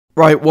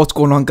Right, what's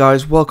going on,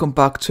 guys? Welcome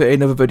back to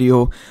another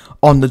video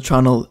on the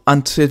channel,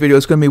 and today's video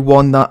is going to be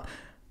one that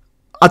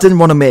I didn't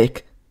want to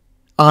make,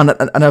 and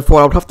I thought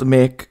I would have to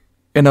make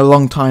in a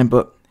long time,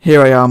 but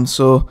here I am.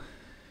 So,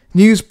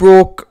 news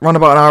broke around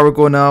about an hour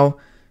ago now,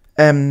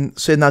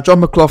 saying that Jon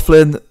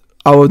McLaughlin,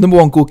 our number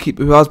one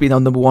goalkeeper, who has been our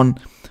number one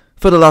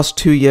for the last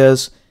 2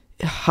 years,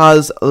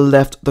 has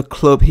left the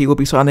club. He will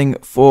be signing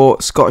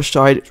for Scottish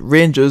side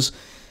Rangers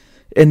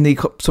in the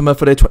summer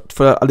for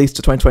at least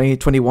the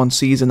 2020-21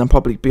 season, and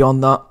probably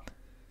beyond that.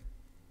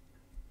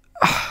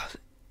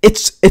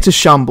 It's a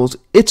shambles.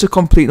 It's a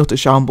complete and utter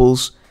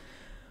shambles,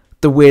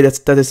 the way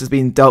that this has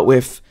been dealt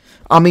with.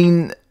 I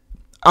mean,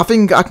 I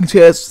think I can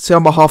say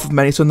on behalf of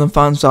many Sunderland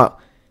fans that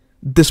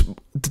this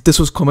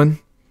was coming.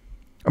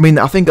 I mean,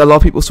 I think a lot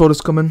of people saw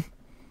this coming,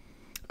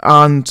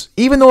 and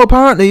even though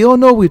apparently,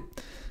 we've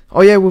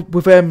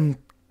given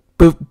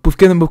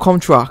him a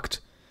contract.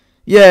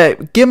 Yeah,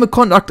 give him a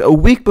contract a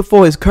week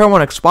before his current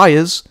one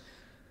expires,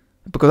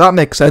 because that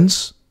makes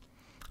sense.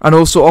 And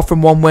also offer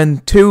him one when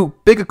two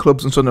bigger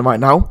clubs in Sunderland right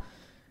now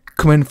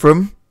come in for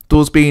him,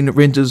 those being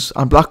Rangers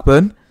and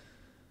Blackburn.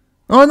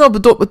 Oh no,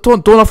 but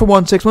don't offer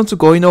one 6 months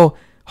ago,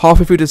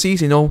 halfway through the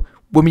season,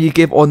 when you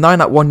give all 9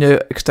 that 1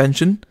 year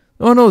extension.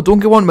 Oh no, don't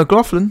give one to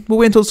McLaughlin. We'll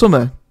wait until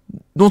summer.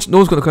 No one's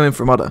going to come in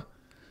for him, either.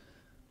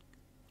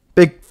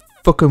 Big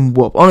fucking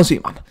whoop. Honestly,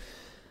 man.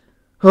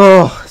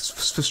 Oh, it's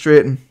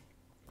frustrating.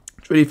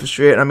 Really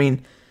frustrating. I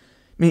mean,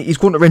 he's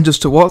going to Rangers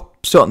to what?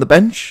 Sit on the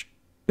bench?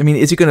 I mean,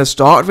 is he going to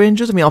start at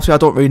Rangers? I mean, obviously, I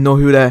don't really know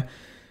who their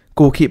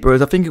goalkeeper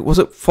is. I think was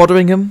it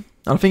Fotheringham?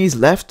 I think he's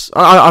left.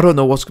 I don't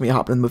know what's going to be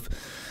happening with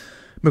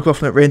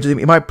McLaughlin at Rangers.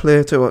 He might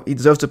play too. He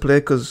deserves to play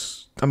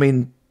because, I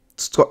mean,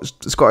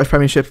 Scottish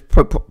Premiership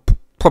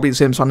probably the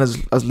same standard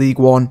as League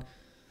One.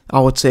 I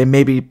would say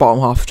maybe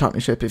bottom half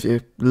Championship if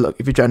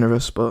you're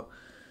generous. But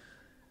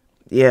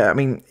yeah, I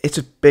mean, it's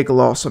a big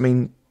loss. I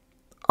mean,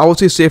 I would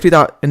say safely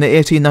that in the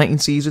 18-19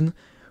 season,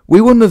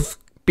 we wouldn't have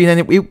been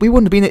in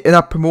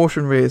that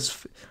promotion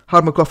race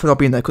had McLaughlin not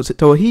been there, because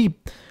he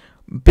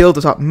bailed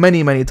us out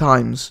many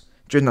times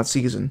during that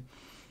season.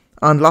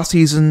 And last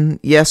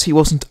season, yes, he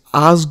wasn't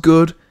as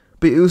good,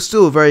 but he was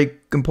still very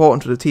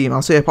important to the team.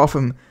 I'll say apart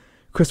from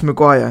Chris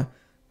Maguire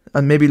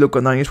and maybe Luke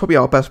Gunnar, he's probably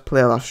our best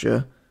player last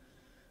year.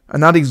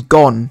 And now he's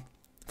gone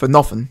for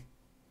nothing.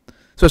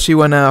 Especially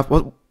when it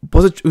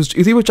was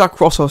either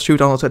Jack Ross or Stu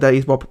Donald said that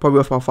he's probably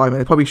worth about 5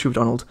 million. Probably Stu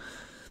Donald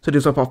said he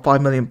was worth about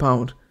 £5 million,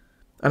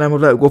 and then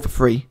we'll let it go for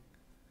free.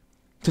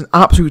 It's an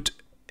absolute,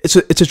 it's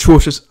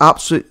atrocious,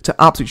 it's an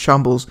absolute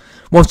shambles.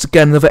 Once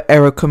again, another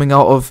error coming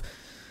out of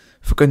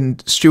fucking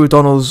Stuart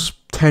Donald's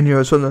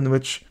tenure at Sunderland,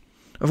 which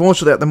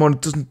unfortunately at the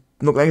moment doesn't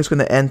look like it's going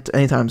to end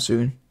anytime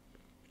soon,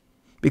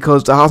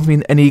 because there hasn't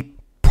been any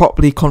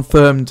properly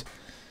confirmed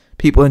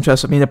people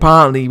interested. I mean,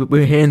 apparently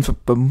we're hearing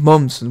for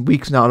months and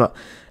weeks now that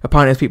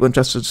apparently there's people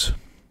interested,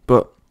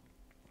 but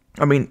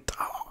I mean,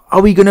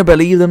 are we gonna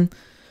believe them?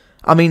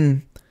 I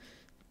mean,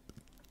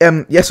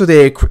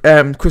 yesterday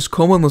Chris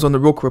Coleman was on the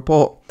Rook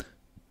Report,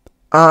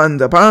 and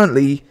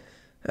apparently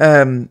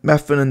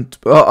Methven, and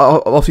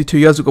obviously 2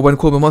 years ago when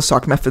Coleman was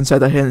sacked, Methven said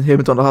that him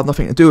and Donald had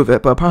nothing to do with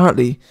it, but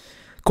apparently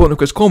according to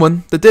Chris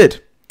Coleman, they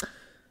did.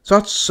 So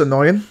that's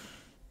annoying.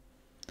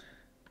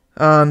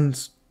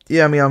 And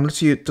yeah, I mean, I'm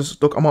literally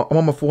I'm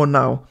on my phone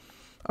now.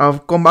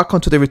 I've gone back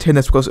onto the retain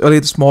list because earlier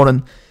this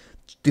morning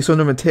the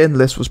Sunderland retain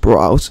list was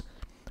brought out.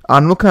 And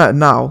I'm looking at it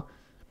now,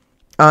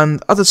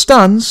 and as it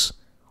stands,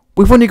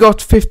 we've only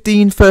got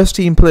 15 first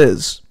team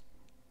players.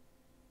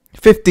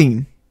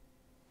 15.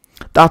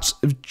 That's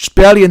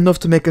barely enough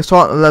to make a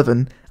starting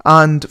 11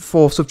 and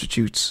 4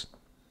 substitutes.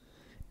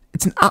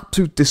 It's an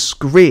absolute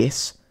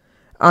disgrace.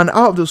 And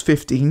out of those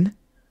 15,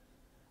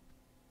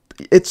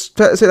 it's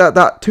fair to say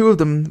that 2 of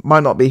them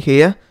might not be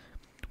here.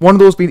 One of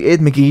those being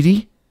Aid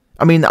McGeady.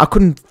 I mean, I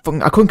couldn't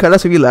care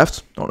less if he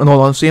left. In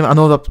all honesty, I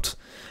know that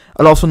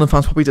a lot of Sunderland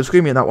fans probably disagree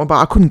with me on that one,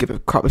 but I couldn't give a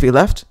crap if he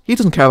left. He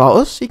doesn't care about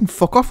us. He can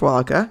fuck off for all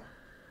I care.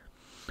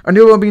 And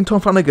the other one being Tom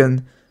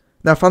Flanagan.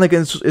 Now,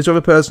 Flanagan is the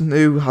other person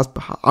who has,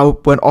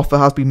 when offer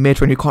has been made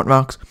for a new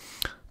contract,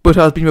 but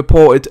has been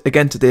reported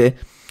again today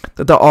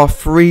that there are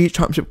 3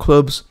 Championship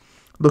clubs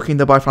looking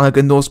to buy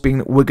Flanagan, those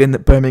being Wigan,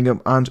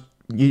 Birmingham, and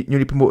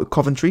newly promoted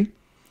Coventry.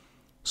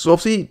 So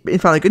obviously, in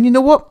Flanagan, you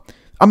know what?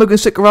 Am I going to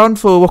stick around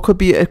for what could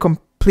be a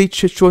complete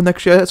shit show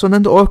next year at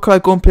Sunderland, or could I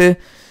go and play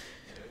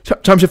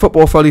Championship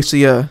football for at least a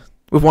year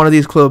with one of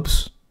these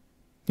clubs?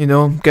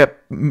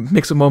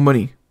 Make some more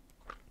money.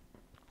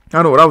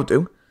 I know what I would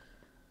do.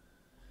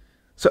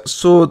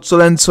 So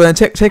then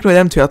taking away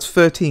them 2, that's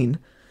 13.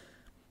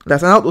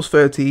 Letting out those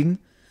 13,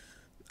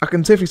 I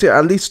can safely say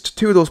at least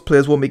 2 of those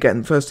players won't be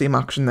getting first team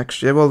action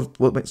next year.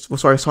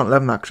 Starting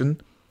 11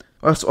 action.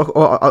 Or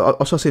shall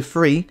I say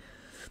 3.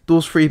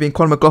 Those 3 being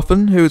Conor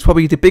McLaughlin, who is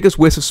probably the biggest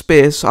waste of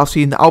space I've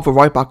seen out of a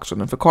right back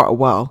for quite a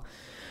while.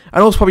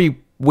 And also probably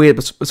weird,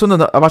 but something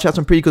that I've actually had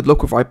some pretty good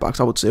luck with right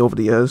backs, I would say, over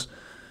the years.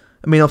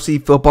 I mean, obviously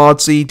Phil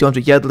Bardsey,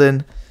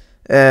 DeAndre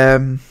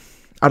Yedlin,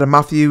 Adam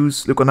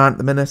Matthews, Luke Gunnar at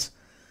the minute.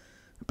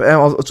 But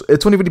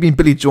it's only really been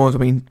Billy Jones. I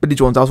mean, Billy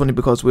Jones, that was only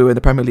because we were in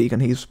the Premier League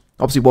and he's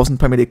obviously wasn't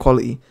Premier League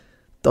quality.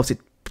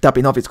 Obviously, that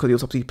being obvious because he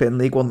was obviously playing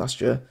League One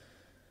last year.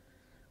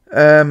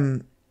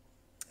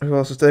 Who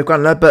else is there?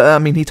 Grant Ledbetter, I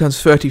mean, he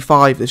turns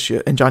 35 this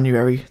year, in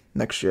January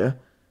next year.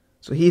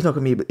 So he's not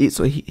going to be he's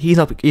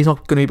not going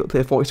to be able to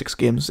play 46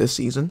 games this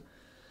season.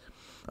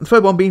 And the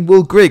third one being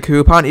Will Grigg, who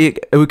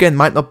again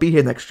might not be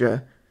here next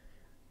year,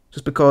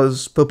 just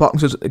because Bill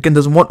Parkinson again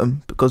doesn't want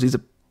him because he's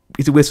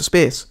a waste of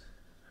space.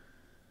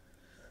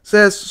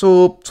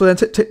 So then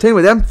taking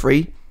with them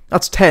three,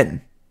 that's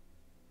 10.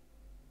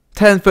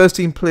 10 first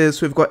team players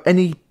who have got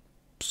any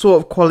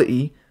sort of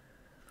quality,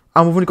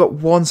 and we've only got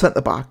one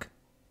centre back.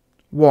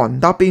 One,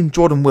 that being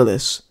Jordan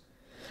Willis.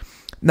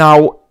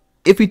 Now,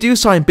 if we do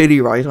sign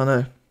Billy Wright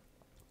on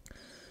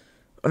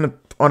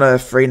a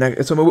free,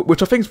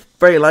 which I think is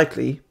very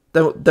likely,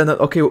 then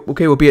okay,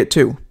 we'll be at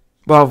 2.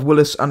 We'll have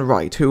Willis and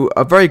Wright, who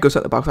are very good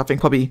centre backs. I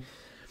think probably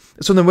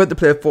if someone went to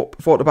play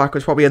for the back,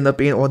 which probably end up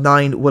being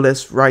 9,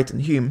 Willis, Wright,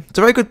 and Hume. It's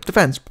a very good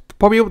defence.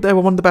 Probably up there,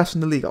 one of the best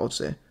in the league, I would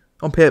say,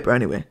 on paper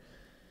anyway.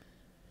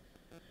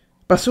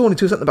 But still only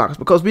 2 centre backs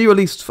because we've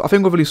released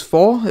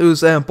 4. It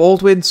was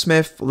Baldwin,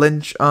 Smith,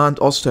 Lynch, and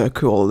Oster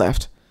who all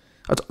left.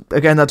 I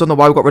don't know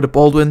why we got rid of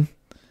Baldwin.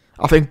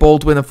 I think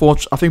Baldwin's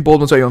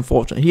very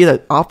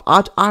unfortunate.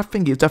 I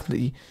think he's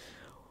definitely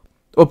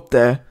up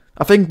there.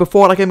 I think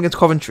before that game against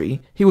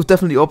Coventry, he was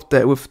definitely up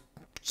there with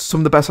some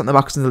of the best centre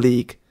backs in the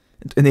league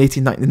in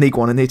League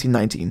One in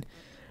 18-19.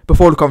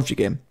 Before the Coventry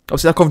game,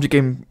 obviously that Coventry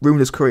game ruined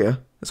his career.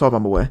 That's all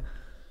I'm aware.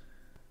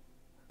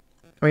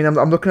 I mean,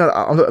 I'm looking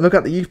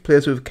at the youth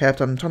players we've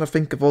kept. I'm trying to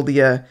think of all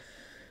the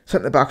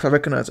centre backs I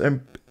recognise. I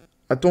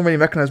don't really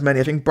recognise many.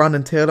 I think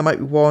Brandon Taylor might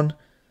be one.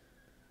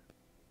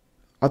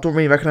 I don't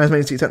really recognise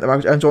many centre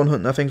backs. And John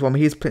Hunter, I think, is one.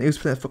 He was playing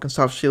at fucking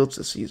South Shields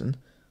this season,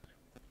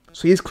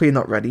 so he's clearly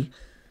not ready.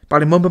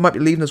 Barry Mumba might be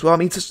leaving as well. I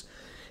mean, it's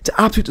an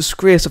absolute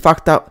disgrace the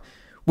fact that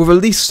we've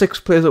released 6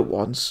 players at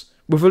once.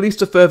 We've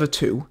released a further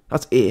 2.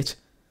 That's 8,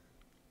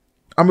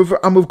 and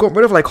we've got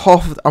rid of like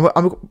half.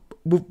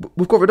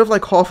 We've got rid of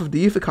like half of the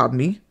youth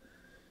academy.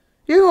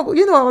 You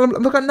know. I'm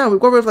looking at now. We've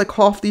got rid of like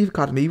half the youth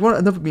academy. You want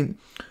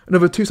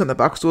another 2 centre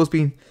backs. So it's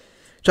been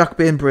Jack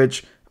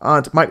Bainbridge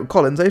and Michael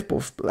Collins. They've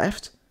both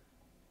left.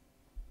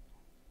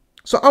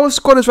 So our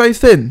squad is very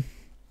thin.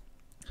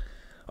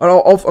 And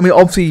I mean,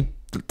 obviously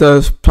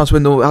the transfer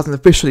window hasn't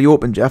officially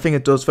opened yet. I think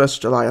it does 1st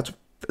of July.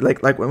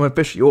 Like when it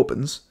officially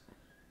opens.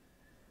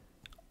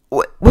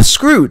 We're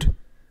screwed.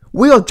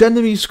 We are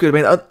genuinely screwed.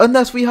 I mean,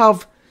 unless we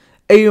have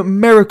a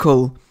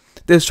miracle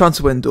this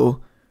transfer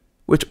window,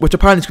 which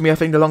apparently is going to be, I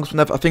think, the longest one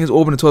ever. I think it's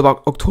open until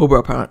about October,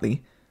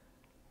 apparently.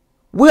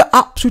 We're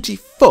absolutely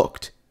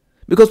fucked.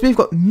 Because we've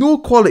got no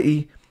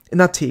quality in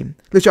that team.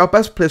 Literally, our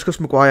best player is Chris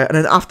Maguire, and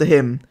then after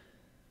him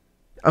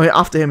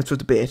it's for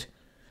debate.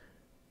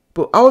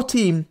 But our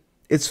team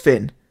is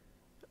thin.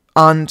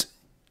 And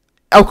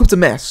our club's a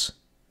mess.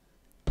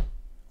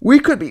 We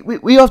are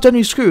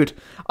genuinely screwed.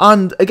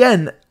 And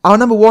again, our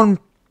number one,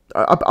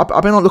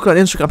 I've been on looking at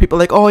Instagram, people are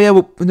like, oh yeah,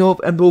 well, you know,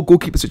 and the whole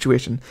goalkeeper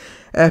situation.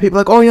 People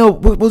are like, oh, you know,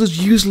 we'll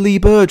just use Lee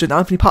Burge and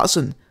Anthony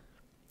Patterson.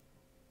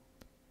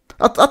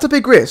 That's a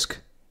big risk.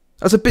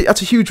 That's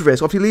a huge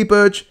risk. Obviously, Lee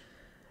Burge,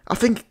 I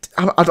think,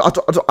 I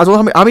don't know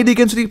how many league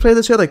games did he play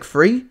this year? Like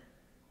 3?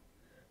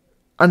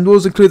 And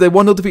those include,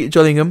 1-0 defeat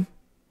Gillingham,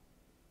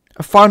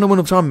 a final win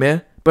of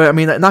Tranmere. But I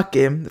mean, in that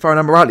game, if I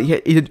remember rightly,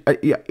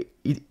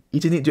 he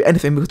didn't do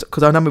anything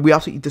because I remember we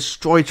absolutely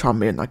destroyed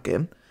Tranmere in that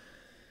game.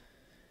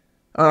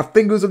 And I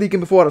think it was the league game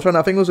before that.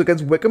 I think it was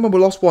against Wickham and we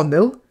lost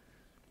 1-0.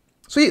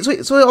 So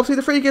obviously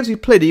the 3 games he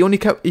played, he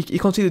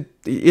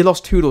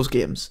lost 2 of those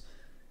games.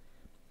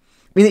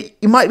 I mean,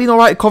 he might have been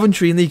alright at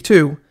Coventry in League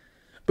 2,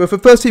 but for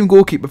first team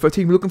goalkeeper, for a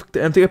team looking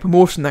to get a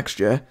promotion next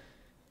year,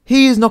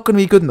 he is not going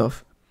to be good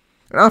enough.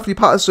 And Anthony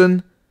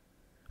Patterson,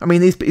 I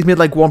mean, he's made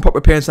like 1 proper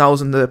appearance now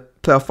in the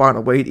playoff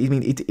final where he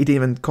didn't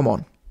even come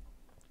on.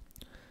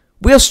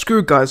 We are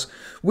screwed, guys.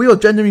 We are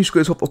genuinely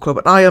screwed as a football club,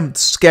 and I am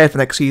scared for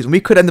next season. We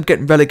could end up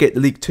getting relegated to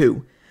League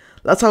 2.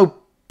 That's how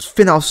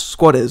thin our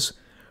squad is.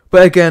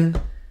 But again,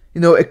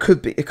 you know, it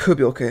could be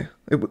okay.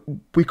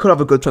 We could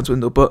have a good transfer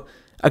window, but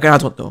again, I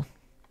don't know.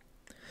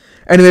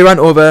 Anyway, rant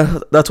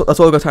over. That's all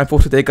I've got time for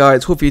today,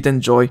 guys. Hope you did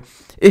enjoy.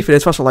 If it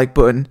is, smash the like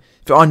button.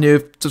 If you're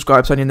new,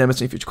 subscribe so you never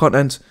miss any future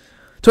content.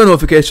 Turn on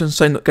notifications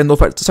so you get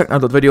notified the second I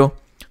upload the video.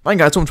 Thank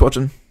you guys so much for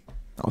watching.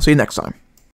 I'll see you next time.